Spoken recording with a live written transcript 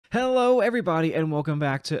Hello, everybody, and welcome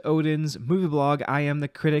back to Odin's movie blog. I am the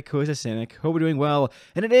critic who is a cynic. Hope we're doing well.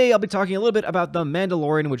 And today I'll be talking a little bit about The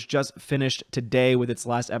Mandalorian, which just finished today with its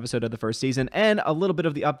last episode of the first season, and a little bit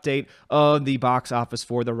of the update of the box office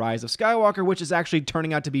for The Rise of Skywalker, which is actually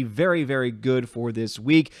turning out to be very, very good for this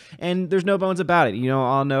week. And there's no bones about it.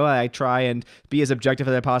 I'll know I try and be as objective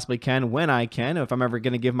as I possibly can when I can. If I'm ever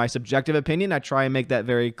going to give my subjective opinion, I try and make that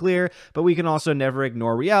very clear. But we can also never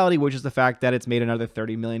ignore reality, which is the fact that it's made another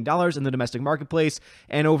 $30 million in the domestic marketplace,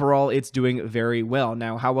 and overall it's doing very well.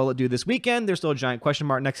 Now, how will it do this weekend? There's still a giant question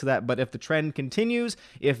mark next to that, but if the trend continues,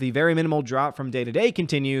 if the very minimal drop from day to day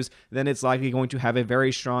continues, then it's likely going to have a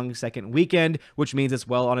very strong second weekend, which means it's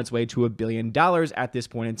well on its way to $1 billion at this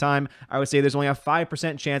point in time. I would say there's only a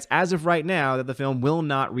 5% chance as of right now that the film will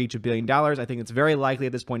not reach $1 billion. I think it's very likely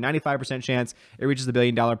at this point, 95% chance it reaches the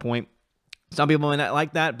 $1 billion point. Some people might not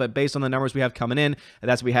like that, but based on the numbers we have coming in,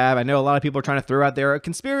 that's what we have. I know a lot of people are trying to throw out there,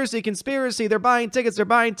 conspiracy, they're buying tickets,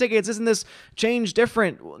 Isn't this change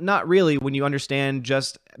different? Not really, when you understand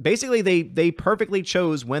just, basically they perfectly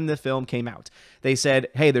chose when the film came out. They said,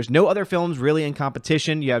 hey, there's no other films really in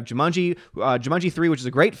competition. You have Jumanji 3, which is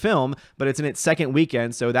a great film, but it's in its second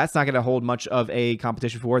weekend, so that's not going to hold much of a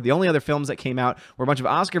competition for it. The only other films that came out were a bunch of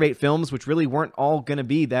Oscar bait films, which really weren't all going to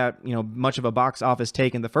be that, much of a box office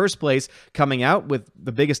take in the first place, coming out, with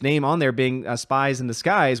the biggest name on there being Spies in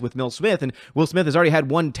Disguise with Will Smith, and Will Smith has already had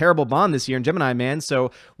one terrible Bond this year in Gemini Man, so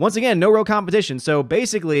once again, no real competition. So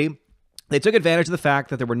basically, they took advantage of the fact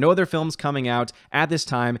that there were no other films coming out at this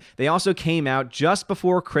time. They also came out just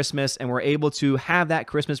before Christmas and were able to have that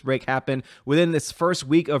Christmas break happen within this first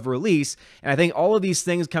week of release. And I think all of these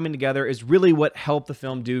things coming together is really what helped the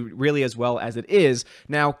film do really as well as it is.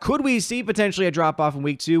 Now, could we see potentially a drop-off in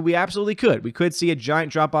week 2? We absolutely could. We could see a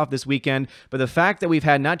giant drop-off this weekend, but the fact that we've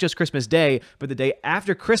had not just Christmas Day, but the day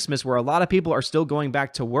after Christmas, where a lot of people are still going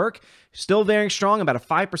back to work, still very strong, about a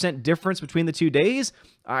 5% difference between the 2 days,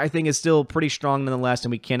 I think is still pretty strong nonetheless,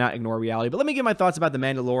 and we cannot ignore reality. But let me give my thoughts about The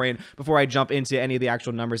Mandalorian before I jump into any of the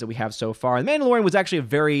actual numbers that we have so far. The Mandalorian was actually a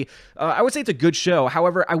very, I would say it's a good show.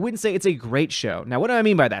 However, I wouldn't say it's a great show. Now, what do I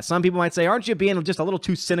mean by that? Some people might say, aren't you being just a little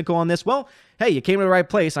too cynical on this? Well, hey, you came to the right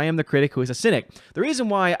place. I am the critic who is a cynic. The reason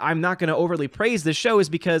why I'm not going to overly praise this show is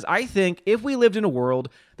because I think if we lived in a world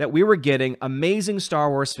that we were getting amazing Star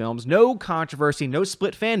Wars films, no controversy, no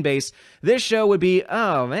split fan base, this show would be,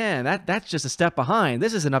 oh man, that's just a step behind.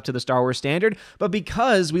 This isn't up to the Star Wars standard. But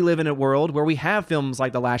because we live in a world where we have films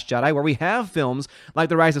like The Last Jedi, where we have films like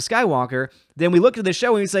The Rise of Skywalker, then we look at this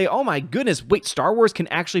show and we say, oh my goodness, wait, Star Wars can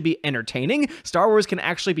actually be entertaining? Star Wars can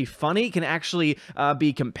actually be funny, can actually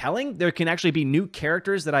be compelling? There can actually be new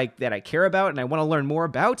characters that I care about and I want to learn more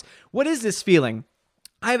about? What is this feeling?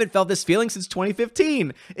 I haven't felt this feeling since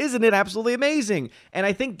 2015. Isn't it absolutely amazing? And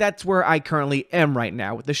I think that's where I currently am right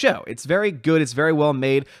now with the show. It's very good, it's very well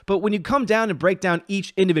made, but when you come down and break down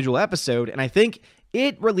each individual episode, and I think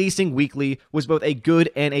it releasing weekly was both a good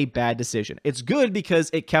and a bad decision. It's good because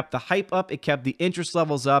it kept the hype up, it kept the interest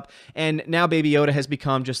levels up, and now Baby Yoda has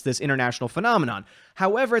become just this international phenomenon.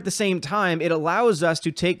 However, at the same time, it allows us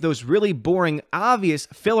to take those really boring, obvious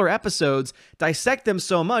filler episodes, dissect them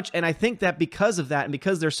so much, and I think that because of that, and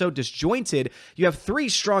because they're so disjointed, you have 3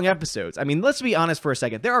 strong episodes. I mean, let's be honest for a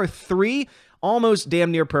second. There are 3 almost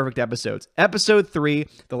damn near perfect episodes. Episode 3,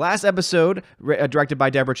 the last episode, directed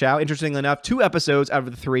by Deborah Chow. Interestingly enough, 2 episodes out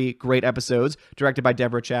of the 3 great episodes directed by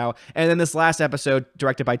Deborah Chow. And then this last episode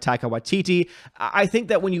directed by Taika Waititi. I think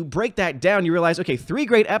that when you break that down, you realize, okay, 3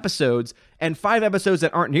 great episodes and 5 episodes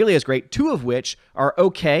that aren't nearly as great, 2 of which are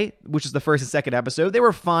okay, which is the first and second episode. They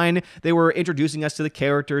were fine. They were introducing us to the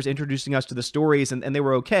characters, introducing us to the stories, and they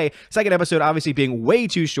were okay. Second episode obviously being way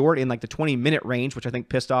too short, in like the 20-minute range, which I think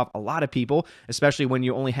pissed off a lot of people, especially when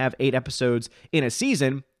you only have 8 episodes in a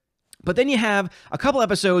season. But then you have a couple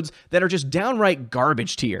episodes that are just downright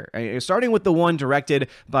garbage tier, starting with the one directed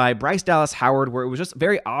by Bryce Dallas Howard, where it was just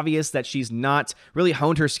very obvious that she's not really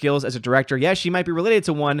honed her skills as a director. Yes, she might be related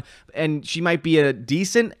to one, and she might be a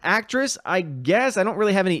decent actress, I guess. I don't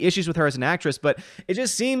really have any issues with her as an actress, but it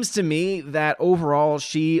just seems to me that overall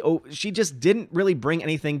she just didn't really bring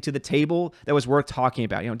anything to the table that was worth talking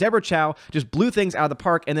about. Deborah Chow just blew things out of the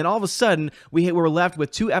park, and then all of a sudden we were left with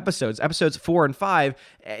 2 episodes 4 and 5,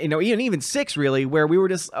 even 6 really, where we were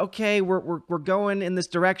just, okay, we're going in this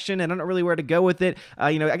direction and I don't know really where to go with it.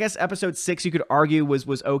 I guess episode 6 you could argue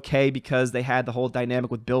was okay because they had the whole dynamic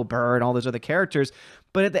with Bill Burr and all those other characters,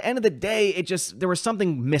 But at the end of the day, there was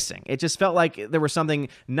something missing. It just felt like there was something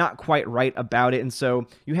not quite right about it. And so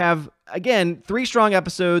you have, again, 3 strong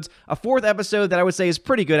episodes, a 4th episode that I would say is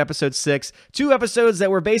pretty good, episode 6, 2 episodes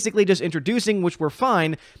that were basically just introducing, which were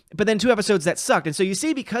fine, but then 2 episodes that sucked. And so you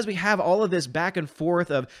see, because we have all of this back and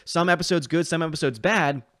forth of some episodes good, some episodes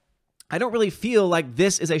bad, I don't really feel like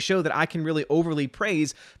this is a show that I can really overly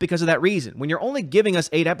praise because of that reason. When you're only giving us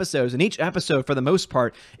 8 episodes, and each episode, for the most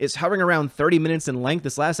part, is hovering around 30 minutes in length.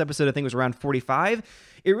 This last episode, I think, was around 45.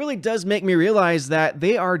 It really does make me realize that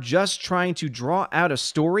they are just trying to draw out a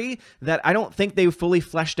story that I don't think they've fully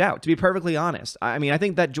fleshed out, to be perfectly honest. I mean, I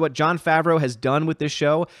think that what Jon Favreau has done with this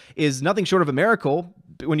show is nothing short of a miracle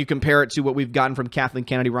when you compare it to what we've gotten from Kathleen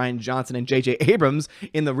Kennedy, Rian Johnson, and J.J. Abrams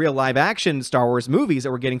in the real live-action Star Wars movies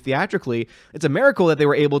that we're getting theatrically. It's a miracle that they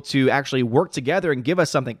were able to actually work together and give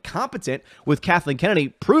us something competent, with Kathleen Kennedy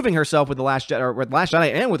proving herself with The Last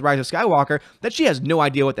Jedi and with Rise of Skywalker that she has no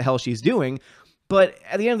idea what the hell she's doing. But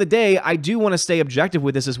at the end of the day, I do want to stay objective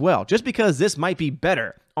with this as well. Just because this might be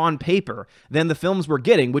better on paper than the films we're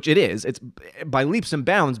getting, which it is, it's by leaps and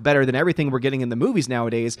bounds better than everything we're getting in the movies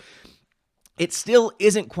nowadays, it still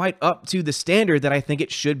isn't quite up to the standard that I think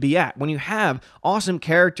it should be at. When you have awesome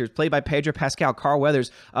characters played by Pedro Pascal, Carl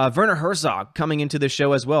Weathers, Werner Herzog coming into the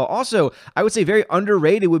show as well. Also, I would say very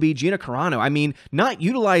underrated would be Gina Carano. I mean, not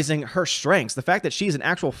utilizing her strengths, the fact that she's an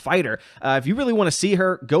actual fighter. If you really want to see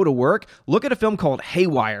her go to work, look at a film called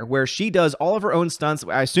Haywire, where she does all of her own stunts.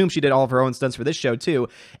 I assume she did all of her own stunts for this show too,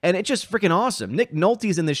 and it's just freaking awesome. Nick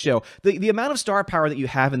Nolte's in this show. The amount of star power that you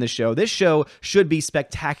have in this show should be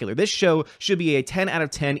spectacular. This show should be a 10 out of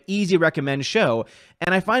 10 easy recommend show.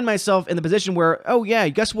 And I find myself in the position where, oh yeah,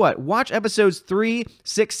 guess what? Watch episodes 3,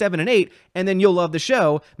 6, 7, and 8, and then you'll love the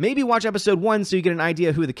show. Maybe watch episode 1 so you get an idea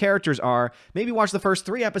of who the characters are. Maybe watch the first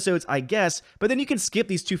 3 episodes, I guess, but then you can skip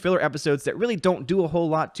these 2 filler episodes that really don't do a whole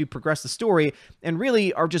lot to progress the story and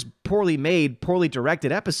really are just poorly made, poorly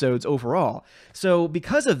directed episodes overall. So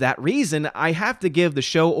because of that reason, I have to give the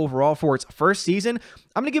show overall, for its first season,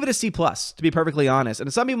 I'm going to give it a C+, to be perfectly honest.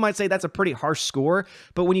 And some people might say that's a pretty harsh score,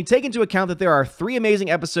 but when you take into account that there are 3 amazing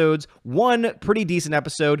episodes, 1 pretty decent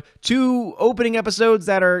episode, 2 opening episodes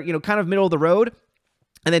that are, kind of middle of the road,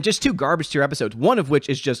 and then just 2 garbage tier episodes, one of which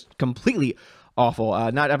is just completely awful.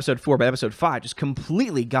 Not episode 4, but episode 5, just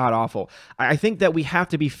completely god-awful. I think that we have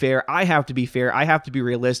to be fair. I have to be fair. I have to be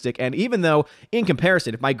realistic. And even though, in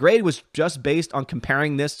comparison, if my grade was just based on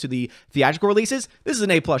comparing this to the theatrical releases, this is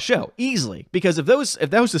an A+ show, easily. Because if that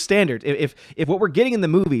was the standard, if what we're getting in the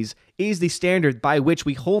movies is the standard by which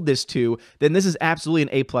we hold this to, then this is absolutely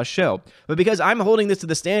an A+ show. But because I'm holding this to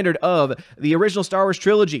the standard of the original Star Wars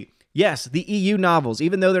trilogy, yes, the EU novels,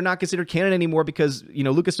 even though they're not considered canon anymore because,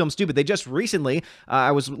 Lucasfilm's stupid. They just recently,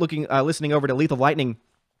 I was listening over to Lethal Lightning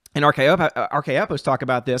and Archaeopos talk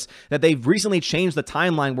about this, that they've recently changed the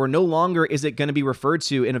timeline where no longer is it going to be referred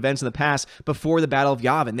to in events in the past before the Battle of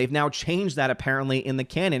Yavin. They've now changed that apparently in the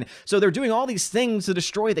canon. So they're doing all these things to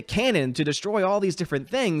destroy the canon, to destroy all these different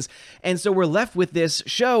things. And so we're left with this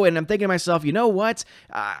show, and I'm thinking to myself, you know what?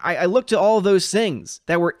 I look to all of those things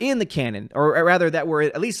that were in the canon, or rather that were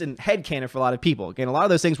at least in head canon for a lot of people. Again, a lot of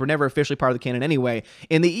those things were never officially part of the canon anyway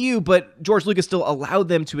in the EU, but George Lucas still allowed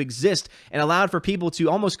them to exist and allowed for people to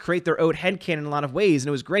almost create their own headcanon in a lot of ways, and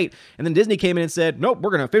it was great. And then Disney came in and said, nope, we're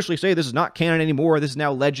going to officially say this is not canon anymore, this is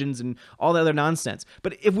now Legends and all the other nonsense.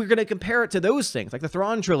 But if we're going to compare it to those things, like the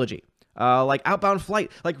Thrawn trilogy, like Outbound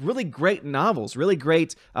Flight, like really great novels, really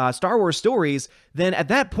great Star Wars stories, then at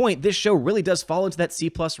that point, this show really does fall into that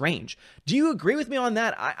C+ range. Do you agree with me on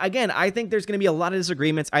that? I think there's going to be a lot of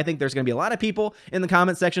disagreements. I think there's going to be a lot of people in the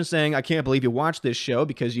comment section saying, I can't believe you watched this show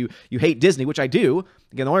because you hate Disney, which I do.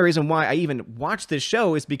 Again, the only reason why I even watched this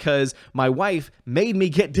show is because my wife made me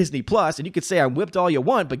get Disney+, and you could say I'm whipped all you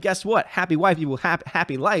want, but guess what? Happy wife, you will have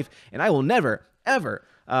happy life, and I will never, ever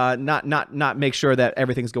not make sure that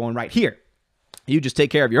everything's going right here. You just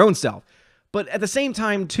take care of your own self. But at the same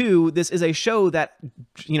time, too, this is a show that,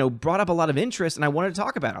 brought up a lot of interest, and I wanted to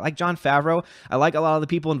talk about it. I like Jon Favreau. I like a lot of the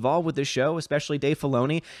people involved with this show, especially Dave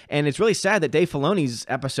Filoni. And it's really sad that Dave Filoni's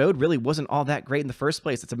episode really wasn't all that great in the first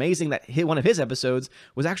place. It's amazing that one of his episodes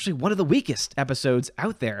was actually one of the weakest episodes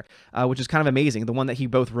out there, which is kind of amazing, the one that he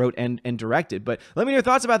both wrote and directed. But let me know your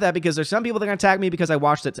thoughts about that, because there's some people that are going to tag me because I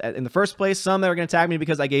watched it in the first place. Some that are going to tag me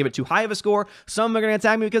because I gave it too high of a score. Some are going to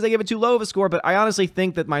tag me because I gave it too low of a score. But I honestly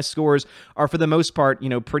think that my scores are for the most part,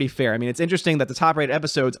 pretty fair. I mean, it's interesting that the top rated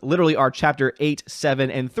episodes literally are chapter 8, 7,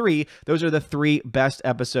 and 3. Those are the 3 best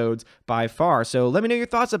episodes by far. So let me know your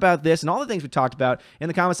thoughts about this and all the things we talked about in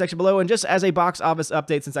the comment section below. And just as a box office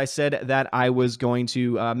update, since I said that I was going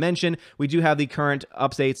to mention, we do have the current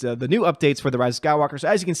updates, the new updates for the Rise of Skywalker. So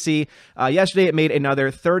as you can see, yesterday it made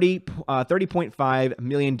another $30.5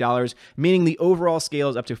 million, meaning the overall scale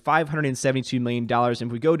is up to $572 million. And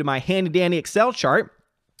if we go to my handy-dandy Excel chart,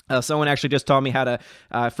 someone actually just taught me how to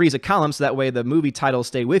freeze a column so that way the movie titles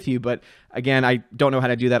stay with you. But again, I don't know how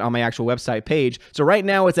to do that on my actual website page. So right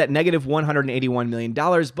now it's at negative $181 million,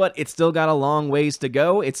 but it's still got a long ways to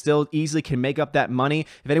go. It still easily can make up that money.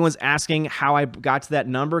 If anyone's asking how I got to that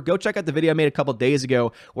number, go check out the video I made a couple days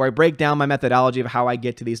ago where I break down my methodology of how I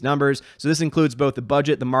get to these numbers. So this includes both the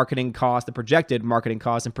budget, the marketing cost, the projected marketing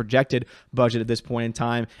cost, and projected budget at this point in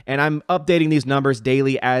time. And I'm updating these numbers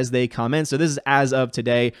daily as they come in. So this is as of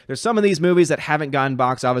today. There's some of these movies that haven't gotten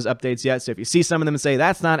box office updates yet. So if you see some of them and say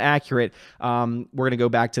that's not accurate, we're going to go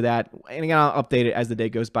back to that. And again, I'll update it as the day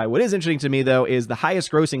goes by. What is interesting to me, though, is the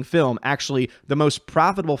highest grossing film, actually the most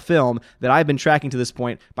profitable film that I've been tracking to this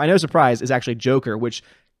point, by no surprise, is actually Joker, which,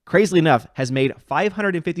 crazily enough, has made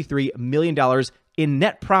 $553 million in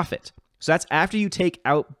net profit. So that's after you take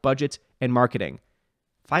out budget and marketing.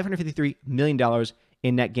 $553 million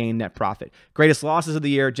in net gain, net profit. Greatest losses of the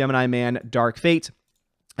year, Gemini Man, Dark Fate.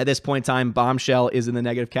 At this point in time, Bombshell is in the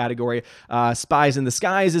negative category. Spies in the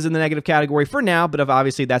Skies is in the negative category for now, but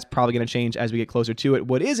obviously that's probably going to change as we get closer to it.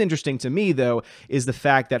 What is interesting to me, though, is the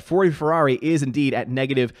fact that Ford Ferrari is indeed at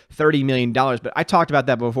negative $30 million. But I talked about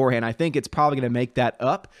that beforehand. I think it's probably going to make that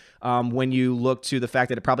up when you look to the fact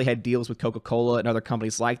that it probably had deals with Coca-Cola and other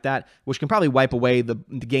companies like that, which can probably wipe away the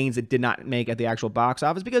gains it did not make at the actual box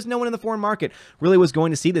office because no one in the foreign market really was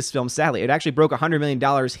going to see this film, sadly. It actually broke $100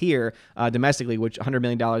 million here domestically, which $100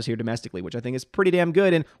 million here domestically, which I think is pretty damn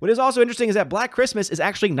good. And what is also interesting is that Black Christmas is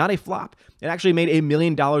actually not a flop. It actually made $1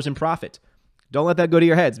 million in profit. Don't let that go to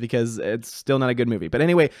your heads because it's still not a good movie. But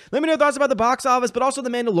anyway, let me know your thoughts about the box office, but also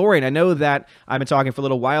The Mandalorian. I know that I've been talking for a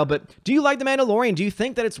little while, but do you like The Mandalorian? Do you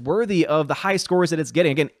think that it's worthy of the high scores that it's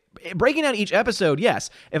getting? Again, breaking down each episode,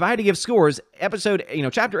 yes. If I had to give scores, episode,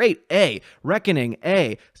 chapter 8, A. Reckoning,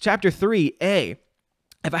 A. Chapter 3, A.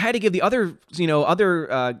 If I had to give the other,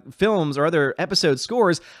 films or other episode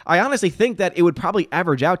scores, I honestly think that it would probably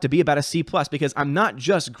average out to be about a C+, because I'm not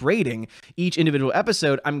just grading each individual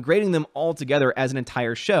episode, I'm grading them all together as an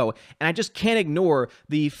entire show. And I just can't ignore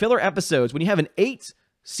the filler episodes. When you have an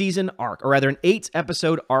 8-season arc, or rather an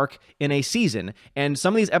 8-episode arc in a season, and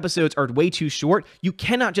some of these episodes are way too short, you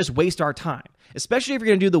cannot just waste our time. Especially if you're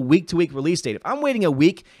going to do the week-to-week release date. If I'm waiting a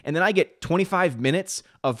week and then I get 25 minutes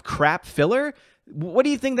of crap filler, what do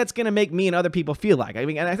you think that's going to make me and other people feel like? I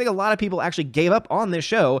mean, and I think a lot of people actually gave up on this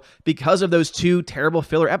show because of those 2 terrible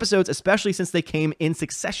filler episodes, especially since they came in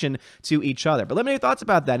succession to each other. But let me know your thoughts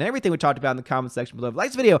about that and everything we talked about in the comment section below. If you like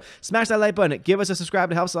this video, smash that like button. Give us a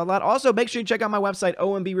subscribe. It helps a lot. Also, make sure you check out my website,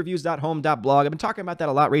 ombreviews.home.blog. I've been talking about that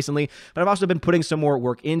a lot recently, but I've also been putting some more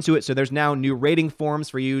work into it. So there's now new rating forms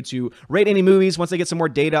for you to rate any movies. Once I get some more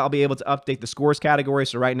data, I'll be able to update the scores category.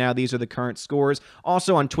 So right now, these are the current scores.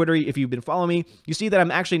 Also on Twitter, if you've been following me, you see that I'm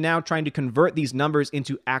actually now trying to convert these numbers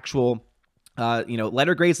into actual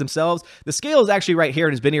letter grades themselves. The scale is actually right here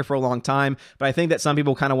and has been here for a long time, but I think that some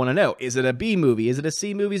people kind of want to know, is it a B movie? Is it a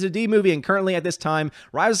C movie? Is it a D movie? And currently at this time,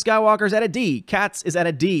 Rise of Skywalker is at a D, Cats is at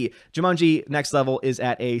a D, Jumanji Next Level is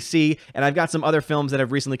at a C, and I've got some other films that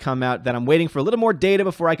have recently come out that I'm waiting for a little more data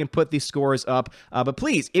before I can put these scores up. But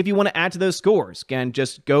please, if you want to add to those scores, again,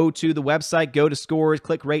 just go to the website, go to scores,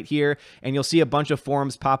 click right here, and you'll see a bunch of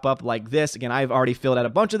forms pop up like this. Again, I've already filled out a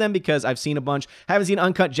bunch of them because I've seen a bunch. Haven't seen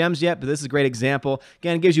Uncut Gems yet, but this is a great example.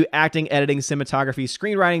 Again, it gives you acting, editing, cinematography,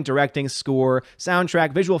 screenwriting, directing, score,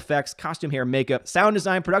 soundtrack, visual effects, costume, hair, makeup, sound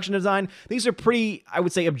design, production design. These are pretty, I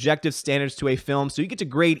would say, objective standards to a film. So you get to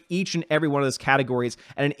grade each and every one of those categories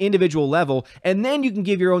at an individual level, and then you can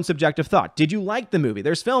give your own subjective thought. Did you like the movie?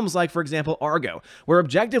 There's films like, for example, Argo, where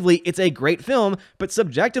objectively it's a great film, but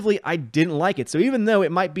subjectively I didn't like it. So even though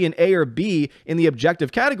it might be an A or B in the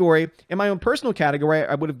objective category, in my own personal category,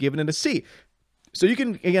 I would have given it a C. So you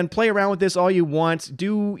can, again, play around with this all you want,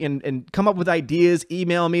 do and come up with ideas,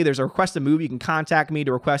 email me. There's a request a movie. You can contact me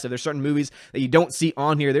to request if there's certain movies that you don't see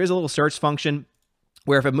on here. There's a little search function.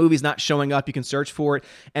 where if a movie's not showing up, you can search for it.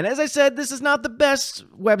 And as I said, this is not the best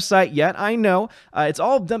website yet. I know. It's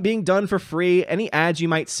all being done for free. Any ads you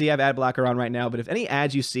might see, I have ad blocker on right now, but if any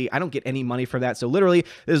ads you see, I don't get any money for that. So literally,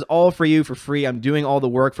 this is all for you for free. I'm doing all the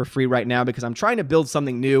work for free right now because I'm trying to build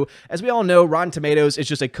something new. As we all know, Rotten Tomatoes is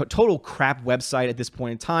just a total crap website at this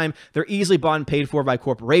point in time. They're easily bought and paid for by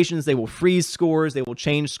corporations. They will freeze scores. They will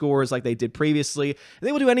change scores like they did previously.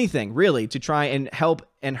 They will do anything, really, to try and help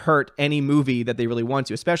and hurt any movie that they really want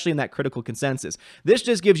to, especially in that critical consensus. This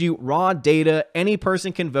just gives you raw data. Any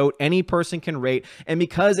person can vote, any person can rate, and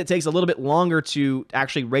because it takes a little bit longer to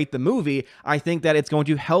actually rate the movie, I think that it's going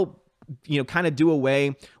to help, you know, kind of do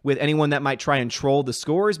away with anyone that might try and troll the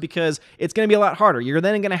scores, because it's going to be a lot harder. You're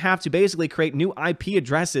then going to have to basically create new IP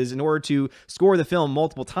addresses in order to score the film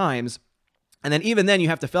multiple times. And then even then, you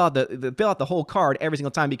have to fill out the whole card every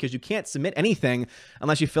single time, because you can't submit anything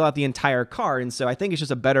unless you fill out the entire card. And so I think it's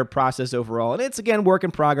just a better process overall. And it's, again, work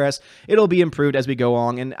in progress. It'll be improved as we go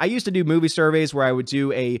along. And I used to do movie surveys where I would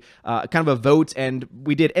do a kind of a vote, and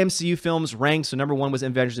we did MCU films ranked. So number 1 was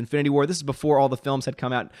Avengers Infinity War. This is before all the films had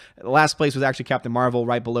come out. The last place was actually Captain Marvel,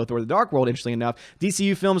 right below Thor: The Dark World, interestingly enough.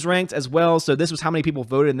 DCU films ranked as well. So this was how many people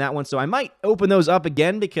voted in that one. So I might open those up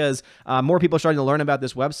again, because more people are starting to learn about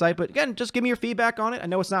this website. But again, just give me your feedback on it. I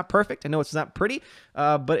know it's not perfect. I know it's not pretty,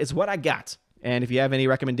 but it's what I got. And if you have any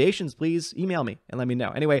recommendations, please email me and let me know.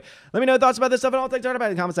 Anyway, let me know your thoughts about this stuff and all things talked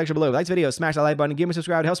about in the comment section below. Like this video, smash that like button, give me a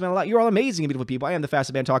subscribe. It helps me out a lot. You're all amazing and beautiful people. I am the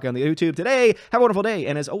fastest man talking on the YouTube today. Have a wonderful day.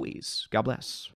 And as always, God bless.